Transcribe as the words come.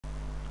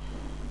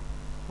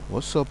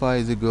What's up, how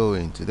is it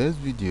going? Today's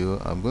video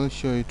I'm going to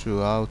show you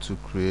through how to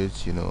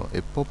create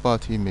a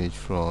pop-out image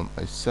from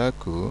a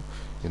circle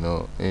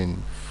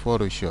in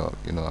Photoshop.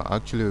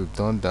 Actually we've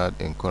done that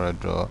in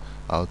CorelDraw,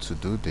 how to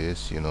do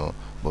this,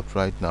 but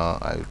right now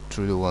I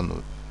truly want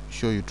to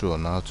show you through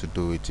on how to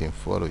do it in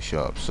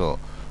Photoshop. So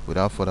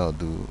without further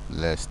ado,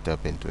 let's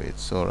step into it.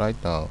 So right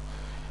now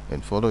in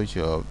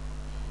Photoshop,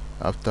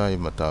 after you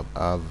might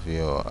have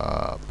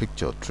your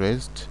picture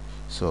traced,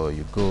 so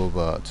you go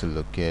over to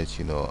locate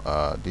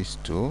this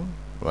tool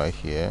right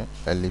here,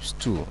 ellipse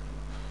tool.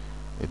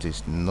 It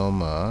is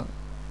normal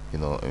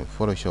in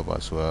Photoshop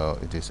as well.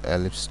 It is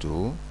ellipse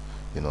tool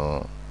in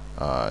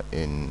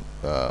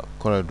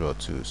CorelDraw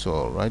too.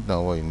 So right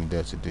now what you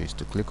needed to do is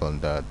to click on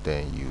that,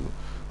 then you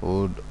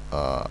hold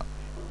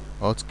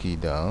alt key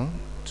down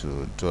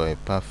to draw a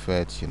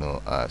perfect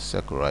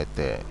circle right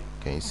there.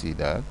 Can you see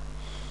that?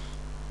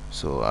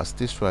 So as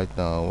this right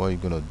now, what you're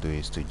gonna do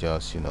is to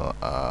just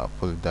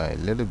pull it down a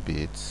little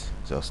bit,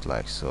 just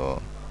like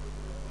so,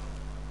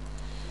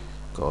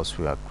 because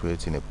we are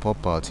creating a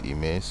pop-out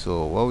image.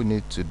 So what we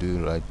need to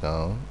do right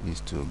now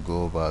is to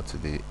go over to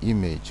the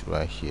image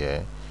right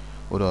here,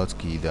 hold alt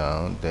key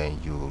down,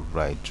 then you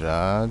right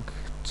drag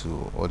to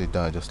hold it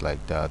down just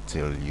like that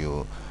till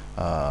you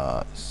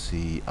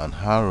see an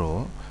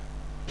arrow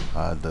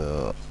at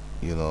the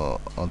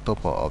on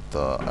top of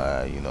the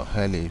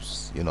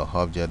ellipse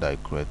object I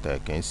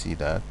created. Can you see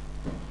that?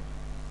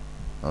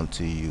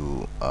 Until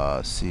you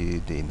see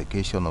the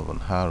indication of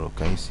an arrow.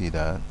 Can you see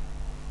that?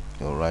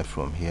 Right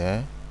from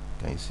here,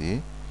 can you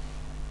see?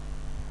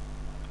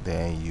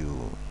 Then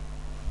you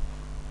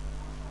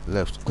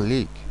left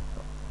click,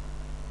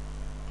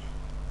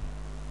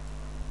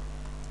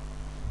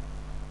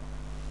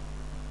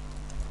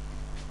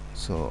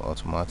 so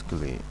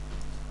automatically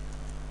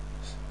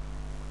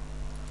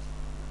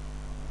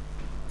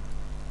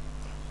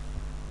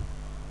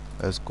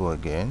let's go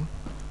again,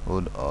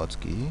 hold alt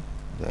key,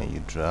 then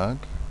you drag,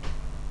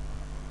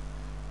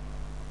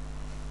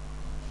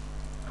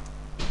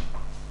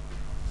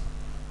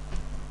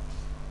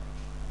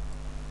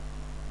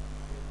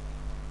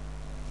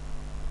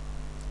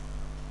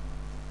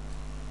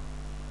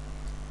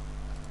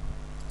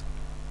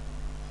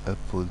 let's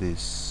put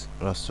this,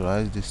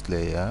 rasterize this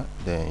layer,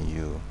 then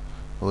you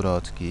hold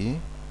alt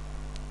key,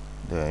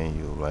 then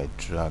you right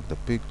drag the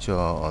picture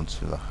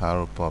until the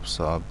arrow pops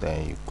up,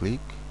 then you click.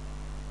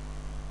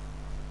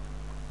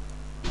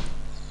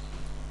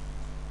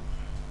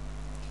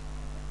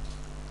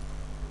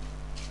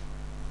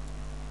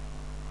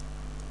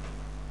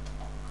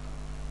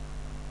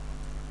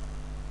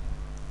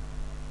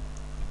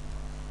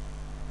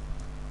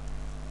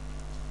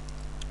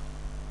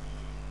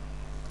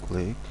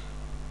 Click.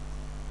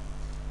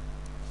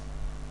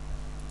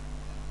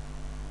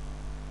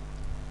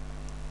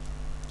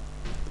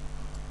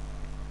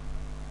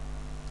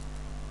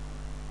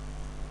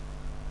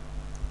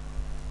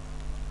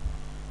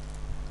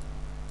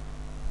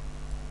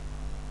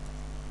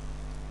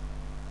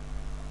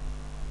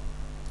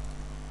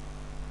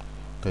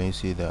 Can you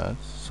see that?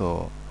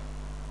 So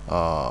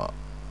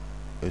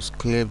it's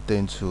clipped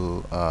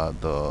into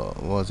the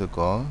what's it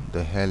called,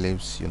 the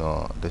ellipse,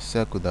 the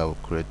circle that we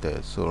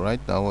created. So right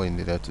now what you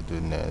needed to do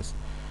next,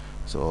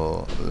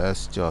 so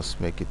let's just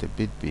make it a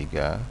bit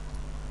bigger.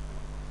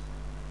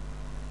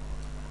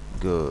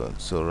 Good.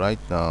 So right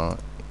now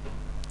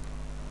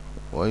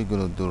what you're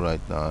gonna do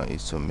right now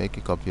is to make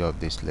a copy of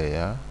this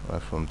layer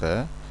right from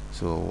there.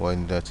 So what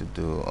you need to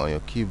do on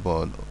your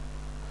keyboard,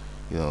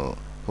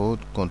 hold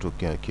Ctrl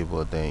key on your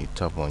keyboard, then you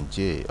tap on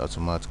J,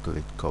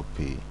 automatically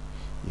copy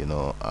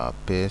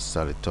paste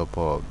at the top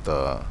of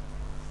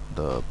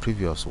the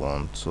previous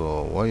one.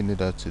 So what you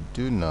needed to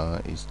do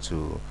now is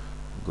to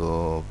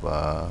go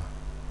over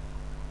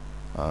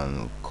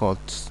and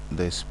cut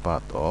this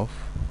part off.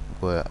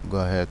 Go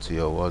ahead to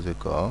your what's it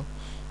called,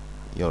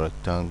 your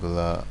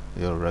rectangular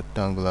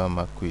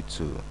marquee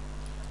tool,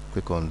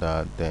 click on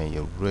that, then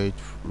you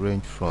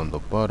range from the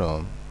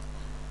bottom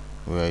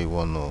where you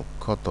want to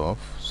cut off.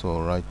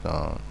 So right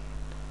now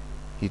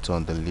hit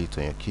on delete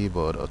on your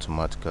keyboard,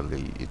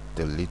 automatically it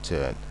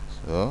deleted.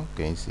 So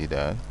can you see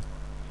that?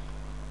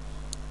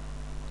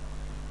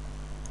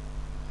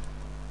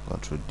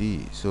 Ctrl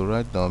D. So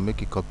right now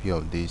make a copy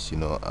of this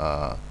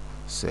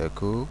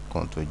circle,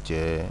 Ctrl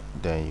J,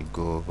 then you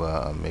go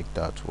over and make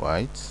that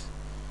white.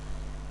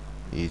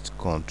 Hit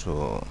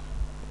hold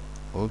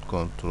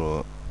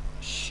Ctrl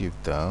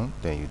Shift down,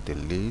 then you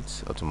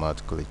delete,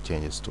 automatically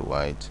changes to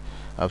white.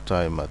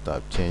 After you might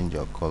have changed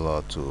your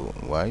color to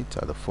white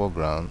at the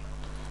foreground.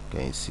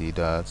 Can you see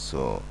that?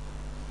 So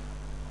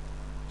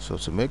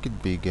to make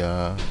it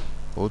bigger,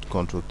 hold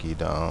Ctrl key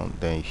down,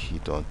 then you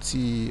hit on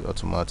T,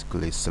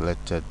 automatically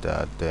selected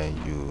that,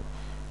 then you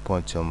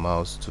point your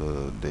mouse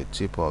to the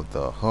tip of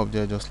the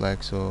object just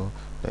like so,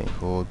 then you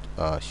hold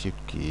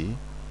Shift key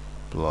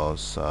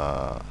plus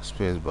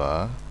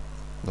spacebar,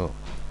 no,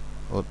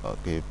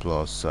 okay,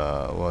 plus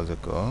what's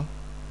it called,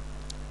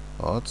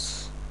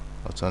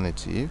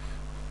 alternative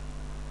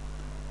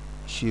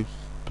Shift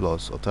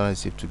plus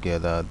alternative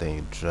together, then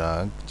you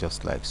drag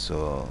just like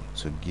so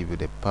to give you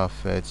the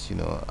perfect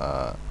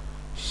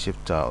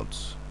shift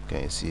out.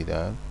 Can you see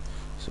that?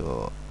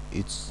 So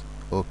it's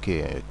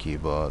okay on your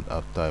keyboard.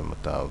 After I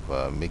might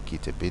have make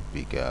it a bit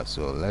bigger,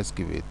 so let's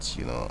give it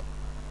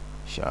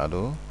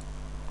shadow.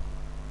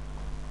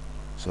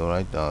 So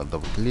right now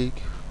double click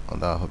on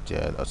that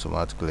object,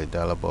 automatically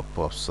dialog box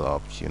pops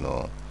up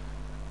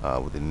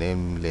with the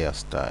name layer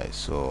style.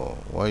 So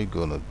what you're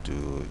gonna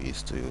do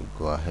is to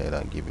go ahead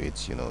and give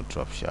it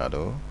drop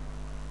shadow,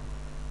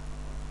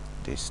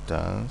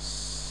 distance,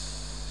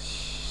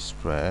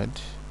 spread,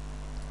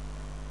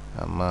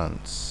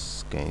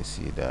 amount. Can you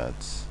see that?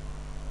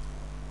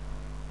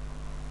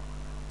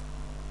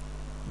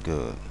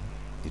 Good,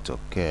 it's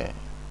okay.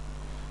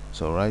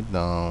 So right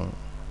now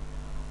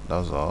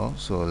that's all.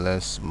 So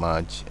let's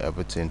merge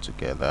everything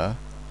together.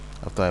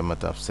 After I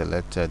might have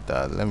selected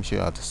that, let me show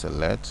you how to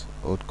select.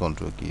 Hold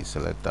Ctrl key,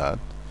 select that,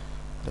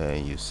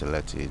 then you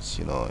select it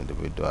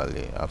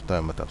individually. After I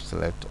might have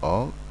select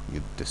all,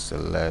 you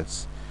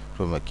deselect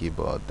from a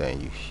keyboard,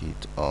 then you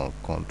hit on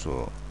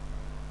Ctrl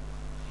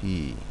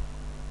E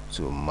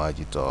to merge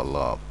it all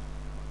up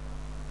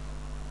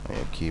on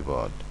your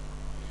keyboard.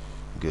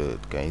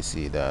 Good, can you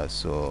see that?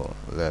 So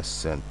let's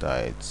center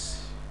it.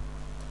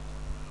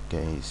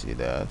 Can you see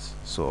that?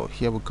 So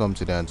here we come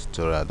to the end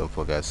tutorial. Don't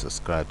forget to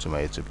subscribe to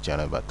my YouTube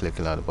channel by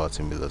clicking on the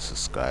button below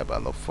subscribe,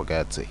 and don't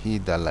forget to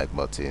hit that like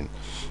button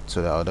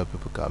so that other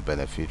people can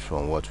benefit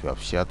from what we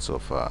have shared so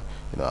far.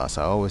 As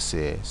I always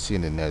say, see you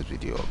in the next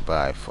video.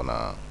 Bye for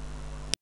now.